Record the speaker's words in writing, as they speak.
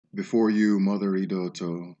Before you, Mother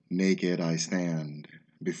Idoto, naked I stand,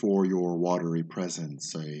 before your watery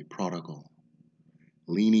presence, a prodigal,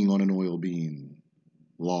 leaning on an oil beam,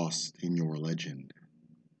 lost in your legend.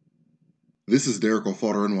 This is Derek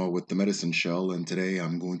Oforenwa with the Medicine Shell, and today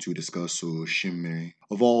I'm going to discuss Oshimmiri.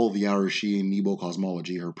 Of all the Arushi in Igbo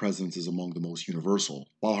cosmology, her presence is among the most universal,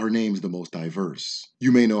 while her name is the most diverse.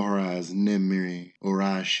 You may know her as Mmiri,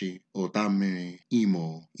 Orashi, Otamiri,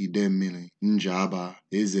 Imo, Idemmiri, Njaba,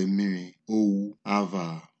 Eze-Mmiri, Owu,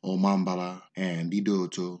 Ava, Omambala, and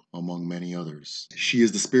Idoto, among many others. She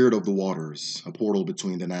is the spirit of the waters, a portal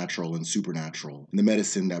between the natural and supernatural, and the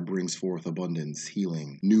medicine that brings forth abundance,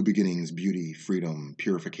 healing, new beginnings, beauty, freedom,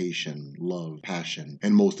 purification, love, passion,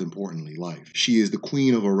 and most importantly, life. She is the queen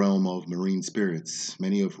of a realm of marine spirits,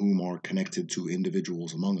 many of whom are connected to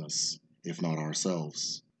individuals among us, if not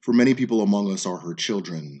ourselves. For many people among us are her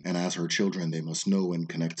children, and as her children, they must know and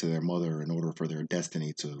connect to their mother in order for their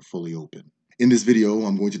destiny to fully open. In this video,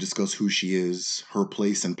 I'm going to discuss who she is, her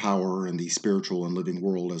place and power in the spiritual and living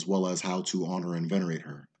world, as well as how to honor and venerate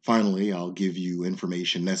her. Finally, I'll give you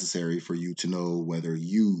information necessary for you to know whether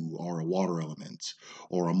you are a water element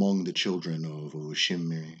or among the children of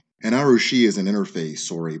Oshimmiri. An Arushi is an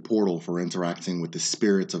interface or a portal for interacting with the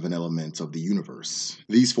spirits of an element of the universe.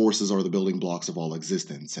 These forces are the building blocks of all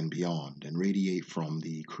existence and beyond, and radiate from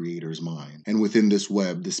the Creator's mind. And within this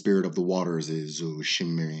web, the spirit of the waters is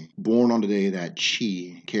Oshimmiri. Born on the day that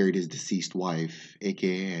Chi carried his deceased wife,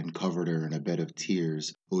 Eke, and covered her in a bed of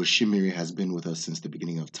tears, Oshimmiri has been with us since the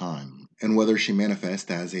beginning of time. And whether she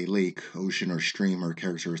manifests as a lake, ocean, or stream, her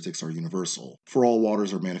characteristics are universal. For all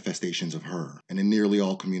waters are manifestations of her, and in nearly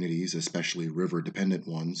all communities, especially river-dependent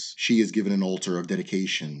ones, she is given an altar of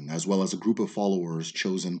dedication, as well as a group of followers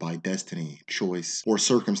chosen by destiny, choice, or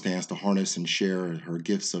circumstance to harness and share her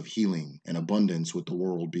gifts of healing and abundance with the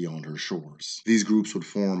world beyond her shores. These groups would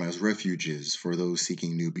form as refuges for those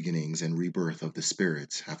seeking new beginnings and rebirth of the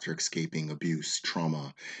spirit after escaping abuse,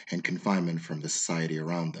 trauma, and confinement from the society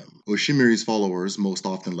around them. Oshimmiri's followers, most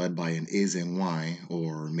often led by an Eze-tier,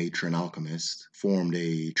 or matron alchemist, formed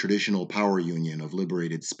a traditional power union of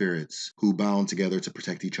liberated spirits who bound together to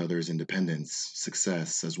protect each other's independence,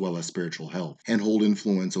 success, as well as spiritual health, and hold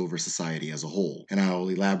influence over society as a whole. And I will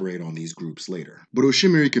elaborate on these groups later. But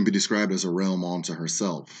Oshimmiri can be described as a realm unto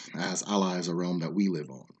herself, as Allah is a realm that we live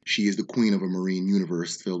on. She is the queen of a marine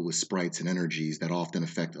universe filled with sprites and energies that often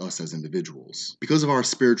affect us as individuals. Because of our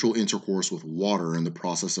spiritual intercourse with water in the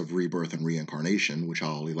process of rebirth and reincarnation, which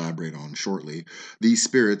I'll elaborate on shortly, these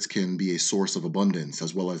spirits can be a source of abundance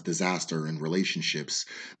as well as disaster in relationships,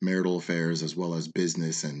 marital affairs, as well as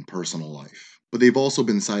business and personal life. But they've also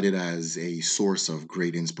been cited as a source of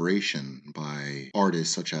great inspiration by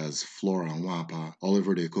artists such as Flora Nwapa,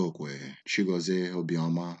 Oliver de Kokwe, Chigozie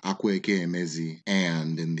Obioma, Akweke Emezi,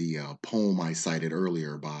 and in the poem I cited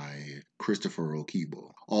earlier by Christopher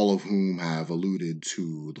Okibo, all of whom have alluded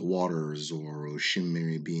to the waters or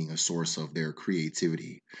Oshimmiri being a source of their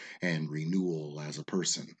creativity and renewal as a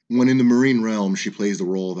person. When in the marine realm, she plays the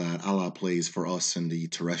role that Allah plays for us in the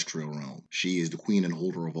terrestrial realm. She is the queen and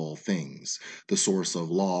holder of all things, the source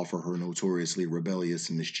of law for her notoriously rebellious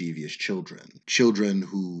and mischievous children. Children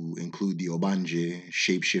who include the Obanje,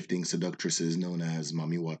 shape-shifting seductresses known as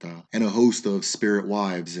Mami Wata, and a host of spirit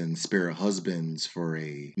wives and spirit husbands for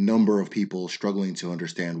a number of people struggling to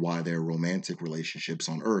understand why their romantic relationships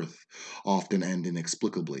on Earth often end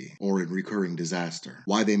inexplicably or in recurring disaster,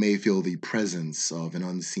 why they may feel the presence of an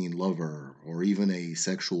unseen lover or even a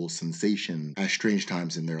sexual sensation at strange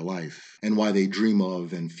times in their life, and why they dream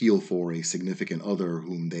of and feel for a significant other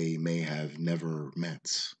whom they may have never met.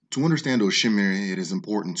 To understand Oshimmiri, it is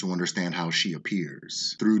important to understand how she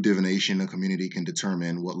appears. Through divination, a community can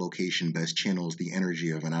determine what location best channels the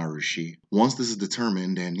energy of an Arushi. Once this is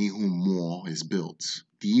determined, an Ihummo is built.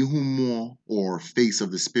 The Ihummo, or face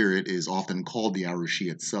of the spirit, is often called the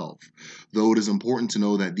Arushi itself, though it is important to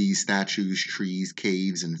know that these statues, trees,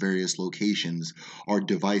 caves, and various locations are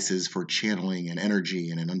devices for channeling an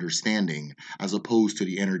energy and an understanding, as opposed to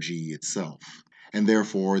the energy itself. And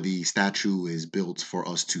therefore, the statue is built for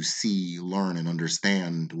us to see, learn, and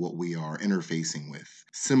understand what we are interfacing with,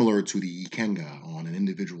 similar to the Ikenga on an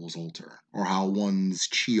individual's altar, or how one's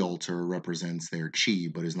chi altar represents their chi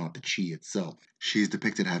but is not the chi itself. She is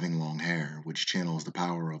depicted having long hair, which channels the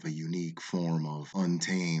power of a unique form of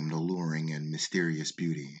untamed, alluring, and mysterious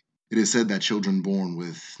beauty. It is said that children born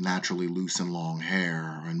with naturally loose and long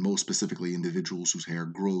hair, and most specifically individuals whose hair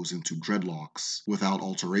grows into dreadlocks without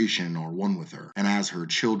alteration, are one with her. And as her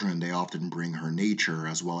children, they often bring her nature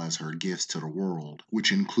as well as her gifts to the world,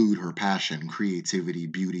 which include her passion, creativity,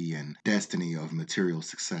 beauty, and destiny of material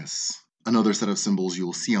success. Another set of symbols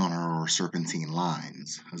you'll see on her are serpentine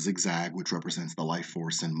lines, a zigzag which represents the life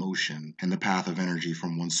force in motion and the path of energy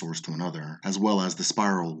from one source to another, as well as the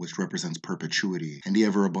spiral which represents perpetuity and the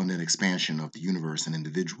ever-abundant expansion of the universe and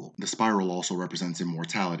individual. The spiral also represents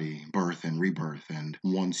immortality, birth and rebirth, and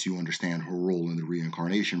once you understand her role in the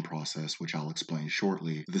reincarnation process, which I'll explain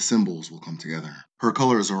shortly, the symbols will come together. Her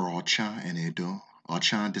colors are Ocha and Edo.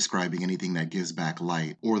 Ocha describing anything that gives back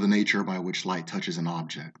light, or the nature by which light touches an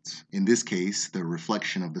object. In this case, the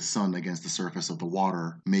reflection of the sun against the surface of the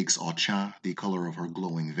water makes Ocha the color of her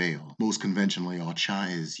glowing veil. Most conventionally, Ocha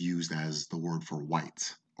is used as the word for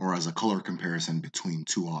white, or as a color comparison between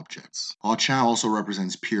two objects. Ocha also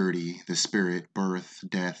represents purity, the spirit, birth,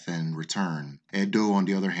 death, and return. Edo, on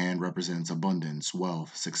the other hand, represents abundance,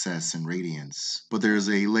 wealth, success, and radiance. But there is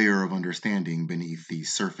a layer of understanding beneath the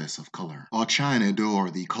surface of color. Ocha and Edo are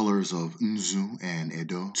the colors of Nzu and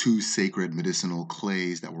Edo, two sacred medicinal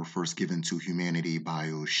clays that were first given to humanity by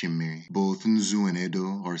Oshimmiri. Both Nzu and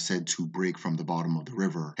Edo are said to break from the bottom of the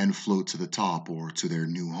river and float to the top or to their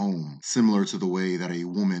new home, similar to the way that a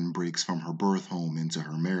woman breaks from her birth home into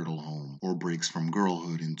her marital home, or breaks from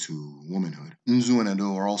girlhood into womanhood. Nzu and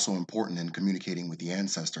Edo are also important in communicating with the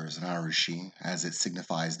ancestors in Arushi, as it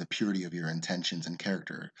signifies the purity of your intentions and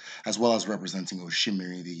character, as well as representing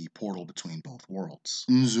Oshimmiri, the portal between both worlds.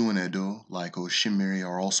 Nzu and Edo, like Oshimmiri,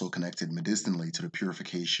 are also connected medicinally to the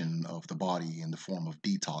purification of the body in the form of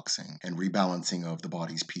detoxing and rebalancing of the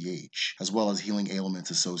body's pH, as well as healing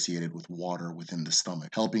ailments associated with water within the stomach,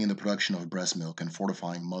 helping in the production of breast milk and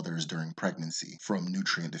fortifying mothers during pregnancy from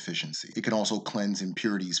nutrient deficiency. It can also cleanse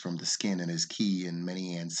impurities from the skin and is key in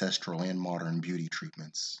many ancestral and modern beauty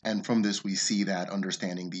treatments. And from this we see that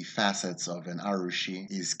understanding the facets of an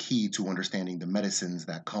Arushi is key to understanding the medicines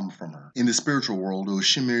that come from her. In the spiritual world,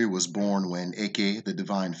 Oshimmiri was born when Eke, the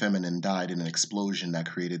divine feminine, died in an explosion that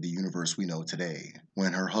created the universe we know today.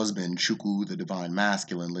 When her husband, Chukwu, the divine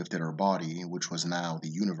masculine, lifted her body, which was now the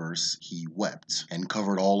universe, he wept and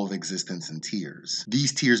covered all of existence in tears.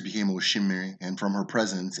 These tears became Oshimmiri, and from her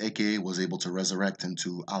presence, Eke was able to resurrect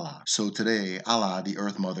into Allah. So today, Allah, the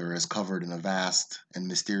Earth Mother, is covered in a vast and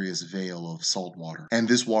mysterious veil of salt water. And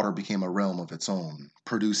this water became a realm of its own,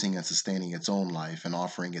 producing and sustaining its own life and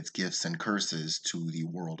offering its gifts and curses to the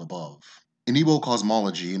world above. In Igbo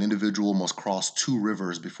cosmology, an individual must cross two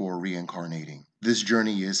rivers before reincarnating. This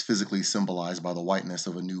journey is physically symbolized by the whiteness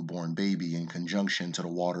of a newborn baby in conjunction to the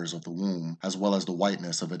waters of the womb, as well as the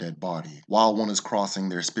whiteness of a dead body. While one is crossing,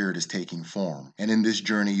 their spirit is taking form. And in this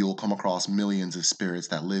journey, you'll come across millions of spirits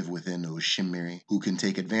that live within Oshimmiri, who can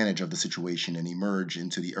take advantage of the situation and emerge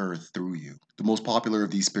into the earth through you. The most popular of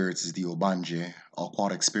these spirits is the Obanje,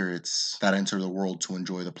 aquatic spirits that enter the world to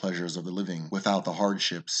enjoy the pleasures of the living without the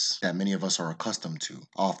hardships that many of us are accustomed to,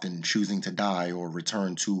 often choosing to die or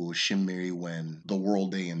return to Oshimmiri when the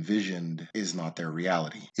world they envisioned is not their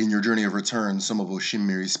reality. In your journey of return, some of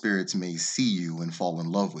Oshimmiri's spirits may see you and fall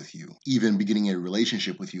in love with you, even beginning a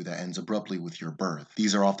relationship with you that ends abruptly with your birth.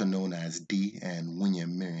 These are often known as Di and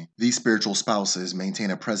Mmiri. These spiritual spouses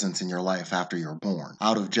maintain a presence in your life after you're born.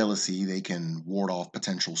 Out of jealousy, they can ward off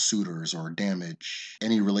potential suitors or damage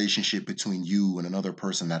any relationship between you and another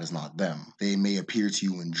person that is not them. They may appear to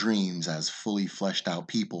you in dreams as fully fleshed out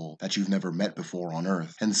people that you've never met before on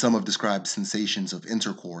Earth, and some have described sensations of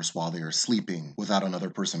intercourse while they are sleeping without another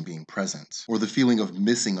person being present, or the feeling of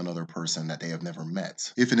missing another person that they have never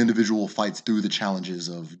met. If an individual fights through the challenges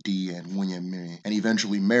of Di and Mmiri and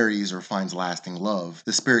eventually marries or finds lasting love,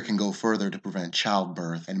 the spirit can go further to prevent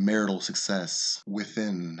childbirth and marital success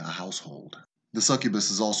within a household. The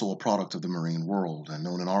succubus is also a product of the marine world and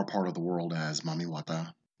known in our part of the world as Mami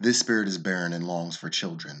Wata. This spirit is barren and longs for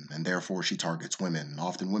children, and therefore she targets women,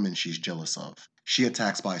 often women she's jealous of. She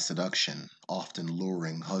attacks by seduction, often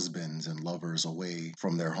luring husbands and lovers away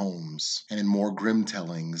from their homes, and in more grim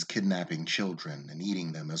tellings, kidnapping children and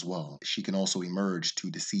eating them as well. She can also emerge to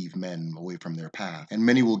deceive men away from their path, and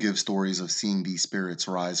many will give stories of seeing these spirits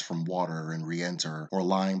rise from water and re-enter, or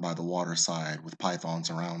lying by the waterside with pythons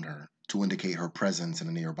around her, to indicate her presence in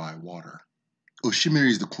a nearby water. Oshimmiri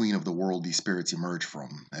is the queen of the world these spirits emerge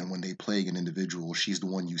from, and when they plague an individual, she's the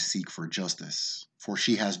one you seek for justice, for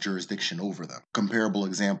she has jurisdiction over them. Comparable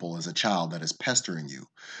example is a child that is pestering you.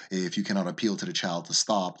 If you cannot appeal to the child to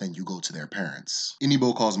stop, then you go to their parents. In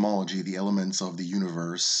Igbo cosmology, the elements of the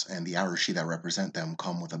universe and the Arushi that represent them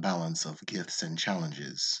come with a balance of gifts and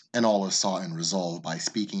challenges, and all is sought and resolved by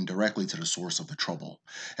speaking directly to the source of the trouble,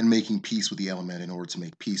 and making peace with the element in order to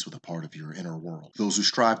make peace with a part of your inner world. Those who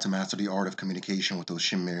strive to master the art of communication with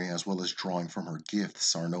Oshimmiri, as well as drawing from her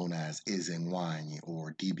gifts, are known as Eze-tier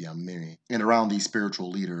or dibia. And around these spiritual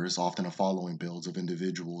leaders, often a following builds of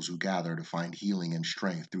individuals who gather to find healing and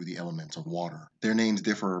strength through the element of water. Their names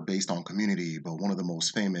differ based on community, but one of the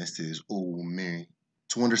most famous is Mmiri.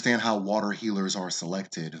 To understand how water healers are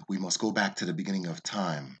selected, we must go back to the beginning of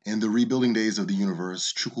time. In the rebuilding days of the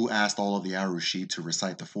universe, Chukwu asked all of the Arushi to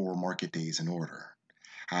recite the 4 market days in order.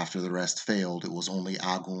 After the rest failed, it was only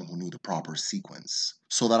Agun who knew the proper sequence.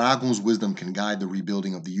 So that Agun's wisdom can guide the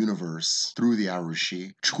rebuilding of the universe through the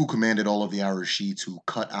Arushi, Chukwu commanded all of the Arushi to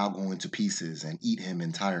cut Agun into pieces and eat him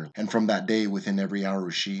entirely. And from that day, within every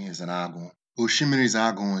Arushi is an Agun. Oshimmiri's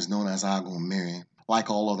Agun is known as Mmiri. Like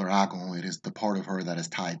all other Agun, it is the part of her that is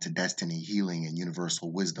tied to destiny, healing, and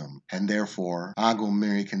universal wisdom, and therefore,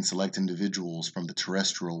 Mmiri can select individuals from the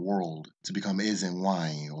terrestrial world to become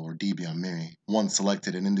Eze-tier or dibia Mmiri. Once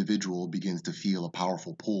selected, an individual begins to feel a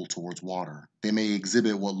powerful pull towards water. They may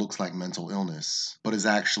exhibit what looks like mental illness, but is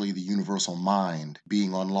actually the universal mind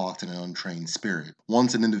being unlocked in an untrained spirit.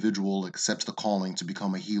 Once an individual accepts the calling to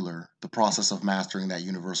become a healer, the process of mastering that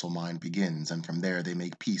universal mind begins, and from there they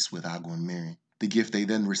make peace with Mmiri. The gift they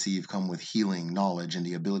then receive come with healing, knowledge, and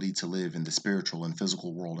the ability to live in the spiritual and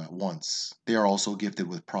physical world at once. They are also gifted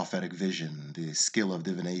with prophetic vision, the skill of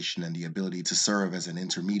divination, and the ability to serve as an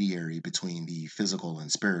intermediary between the physical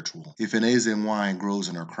and spiritual. If an Eze-tier grows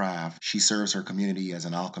in her craft, she serves her community as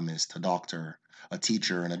an alchemist, a doctor, a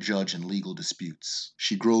teacher, and a judge in legal disputes.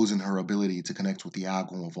 She grows in her ability to connect with the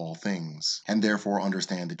Agun of all things, and therefore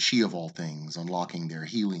understand the Chi of all things, unlocking their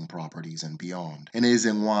healing properties and beyond. An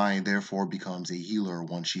Eze-tier therefore becomes a healer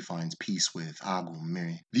once she finds peace with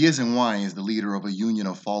Mmiri. The Eze-tier is the leader of a union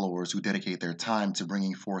of followers who dedicate their time to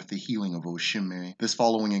bringing forth the healing of Oshimmiri. This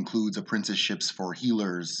following includes apprenticeships for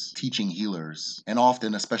healers, teaching healers, and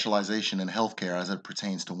often a specialization in healthcare as it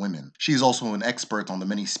pertains to women. She is also an expert on the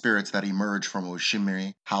many spirits that emerge from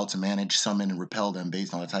Oshimmiri, how to manage, summon, and repel them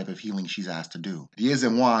based on the type of healing she's asked to do. The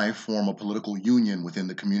Eze-tier form a political union within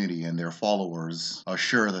the community, and their followers are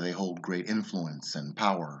sure that they hold great influence and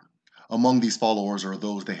power. Among these followers are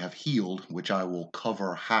those they have healed, which I will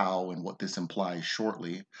cover how and what this implies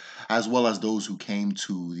shortly, as well as those who came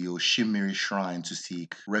to the Oshimmiri shrine to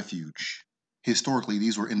seek refuge. Historically,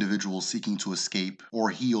 these were individuals seeking to escape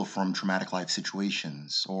or heal from traumatic life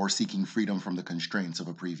situations, or seeking freedom from the constraints of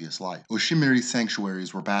a previous life. Oshimmiri's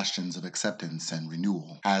sanctuaries were bastions of acceptance and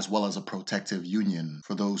renewal, as well as a protective union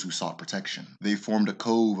for those who sought protection. They formed a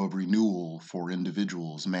cove of renewal for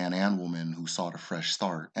individuals, man and woman, who sought a fresh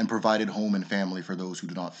start, and provided home and family for those who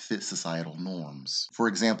do not fit societal norms. For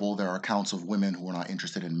example, there are accounts of women who are not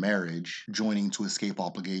interested in marriage joining to escape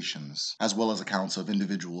obligations, as well as accounts of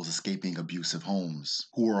individuals escaping abuse of homes,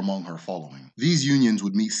 who were among her following. These unions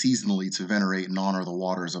would meet seasonally to venerate and honor the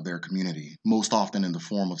waters of their community, most often in the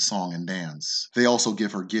form of song and dance. They also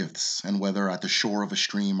give her gifts, and whether at the shore of a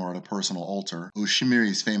stream or at a personal altar, Oshimmiri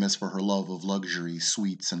is famous for her love of luxury,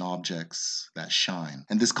 sweets, and objects that shine,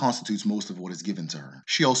 and this constitutes most of what is given to her.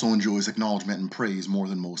 She also enjoys acknowledgement and praise more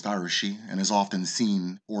than most Arushi, and is often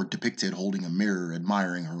seen or depicted holding a mirror,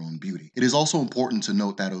 admiring her own beauty. It is also important to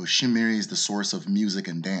note that Oshimmiri is the source of music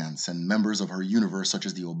and dance, and members of her universe, such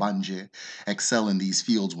as the Obanje, excel in these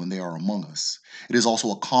fields when they are among us. It is also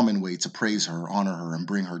a common way to praise her, honor her, and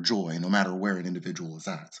bring her joy, no matter where an individual is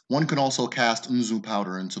at. One can also cast Nzu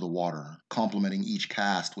powder into the water, complementing each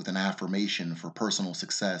cast with an affirmation for personal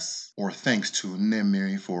success, or thanks to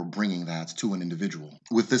Mmiri for bringing that to an individual.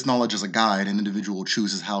 With this knowledge as a guide, an individual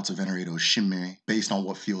chooses how to venerate Oshimmiri based on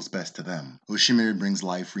what feels best to them. Oshimmiri brings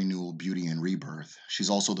life, renewal, beauty, and rebirth. She's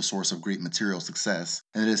also the source of great material success,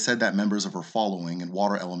 and it is said that members of her following and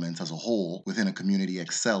water elements as a whole within a community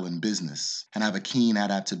excel in business and have a keen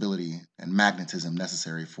adaptability and magnetism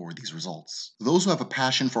necessary for these results. Those who have a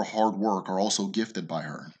passion for hard work are also gifted by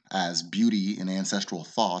her, as beauty in ancestral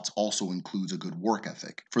thought also includes a good work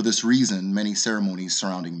ethic. For this reason, many ceremonies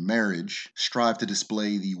surrounding marriage strive to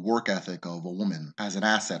display the work ethic of a woman as an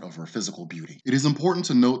asset of her physical beauty. It is important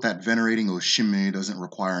to note that venerating Oshimmiri doesn't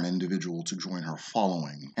require an individual to join her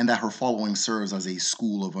following, and that her following serves as a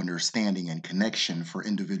school of understanding and connection for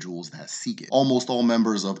individuals that seek it. Almost all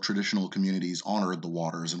members of traditional communities honored the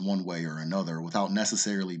waters in one way or another without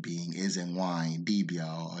necessarily being Eze-tier,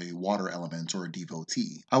 dibia, a water element, or a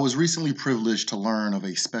devotee. I was recently privileged to learn of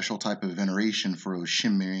a special type of veneration for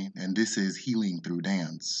Oshimmiri, and this is healing through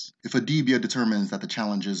dance. If a dibia determines that the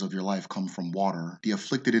challenges of your life come from water, the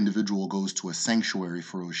afflicted individual goes to a sanctuary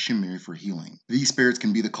for Oshimmiri for healing. These spirits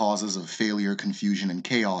can be the causes of failure, confusion, and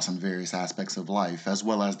chaos in various aspects of life, as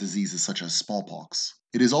well as diseases such as smallpox.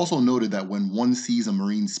 It is also noted that when one sees a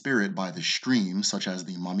marine spirit by the stream, such as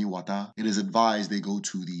the Mami Wata, it is advised they go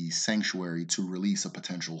to the sanctuary to release a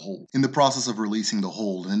potential hold. In the process of releasing the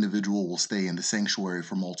hold, an individual will stay in the sanctuary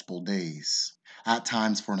for multiple days, at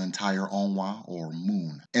times for an entire onwa or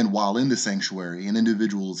moon. And while in the sanctuary, an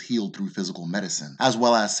individual is healed through physical medicine, as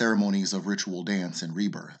well as ceremonies of ritual dance and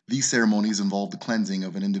rebirth. These ceremonies involve the cleansing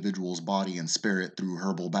of an individual's body and spirit through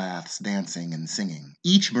herbal baths, dancing, and singing.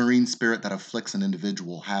 Each marine spirit that afflicts an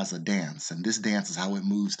individual has a dance, and this dance is how it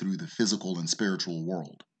moves through the physical and spiritual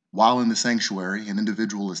world. While in the sanctuary, an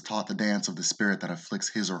individual is taught the dance of the spirit that afflicts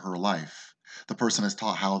his or her life. The person is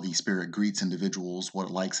taught how the spirit greets individuals, what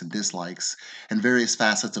it likes and dislikes, and various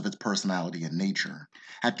facets of its personality and nature.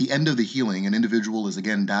 At the end of the healing, an individual is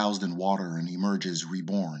again doused in water and emerges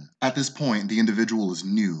reborn. At this point, the individual is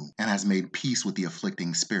new and has made peace with the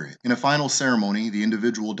afflicting spirit. In a final ceremony, the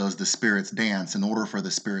individual does the spirit's dance in order for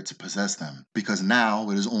the spirit to possess them, because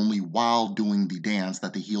now it is only while doing the dance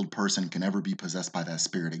that the healed person can ever be possessed by that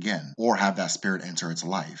spirit again, or have that spirit enter its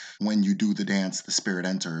life. When you do the dance, the spirit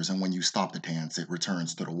enters, and when you stop the dance, it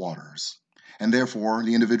returns to the waters. And therefore,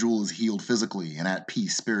 the individual is healed physically and at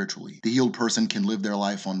peace spiritually. The healed person can live their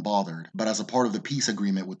life unbothered, but as a part of the peace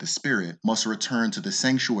agreement with the spirit, must return to the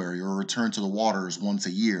sanctuary or return to the waters once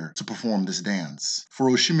a year to perform this dance. For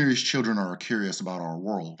Oshimmiri's children are curious about our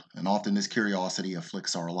world, and often this curiosity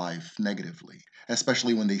afflicts our life negatively,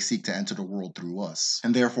 especially when they seek to enter the world through us.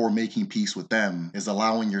 And therefore, making peace with them is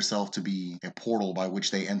allowing yourself to be a portal by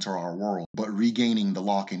which they enter our world, but regaining the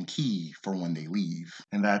lock and key for when they leave.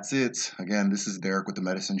 And that's it. Again, this is Derek with the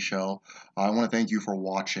Medicine Shell. I want to thank you for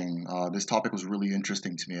watching. This topic was really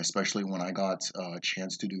interesting to me, especially when I got a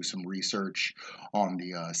chance to do some research on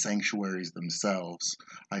the sanctuaries themselves.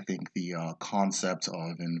 I think the concept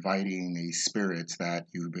of inviting a spirit that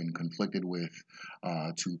you've been conflicted with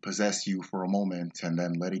to possess you for a moment and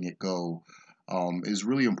then letting it go is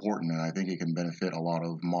really important, and I think it can benefit a lot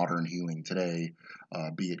of modern healing today,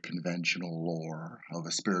 be it conventional or of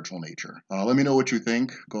a spiritual nature. Let me know what you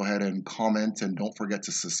think. Go ahead and comment, and don't forget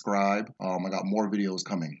to subscribe. I got more videos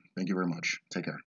coming. Thank you very much. Take care.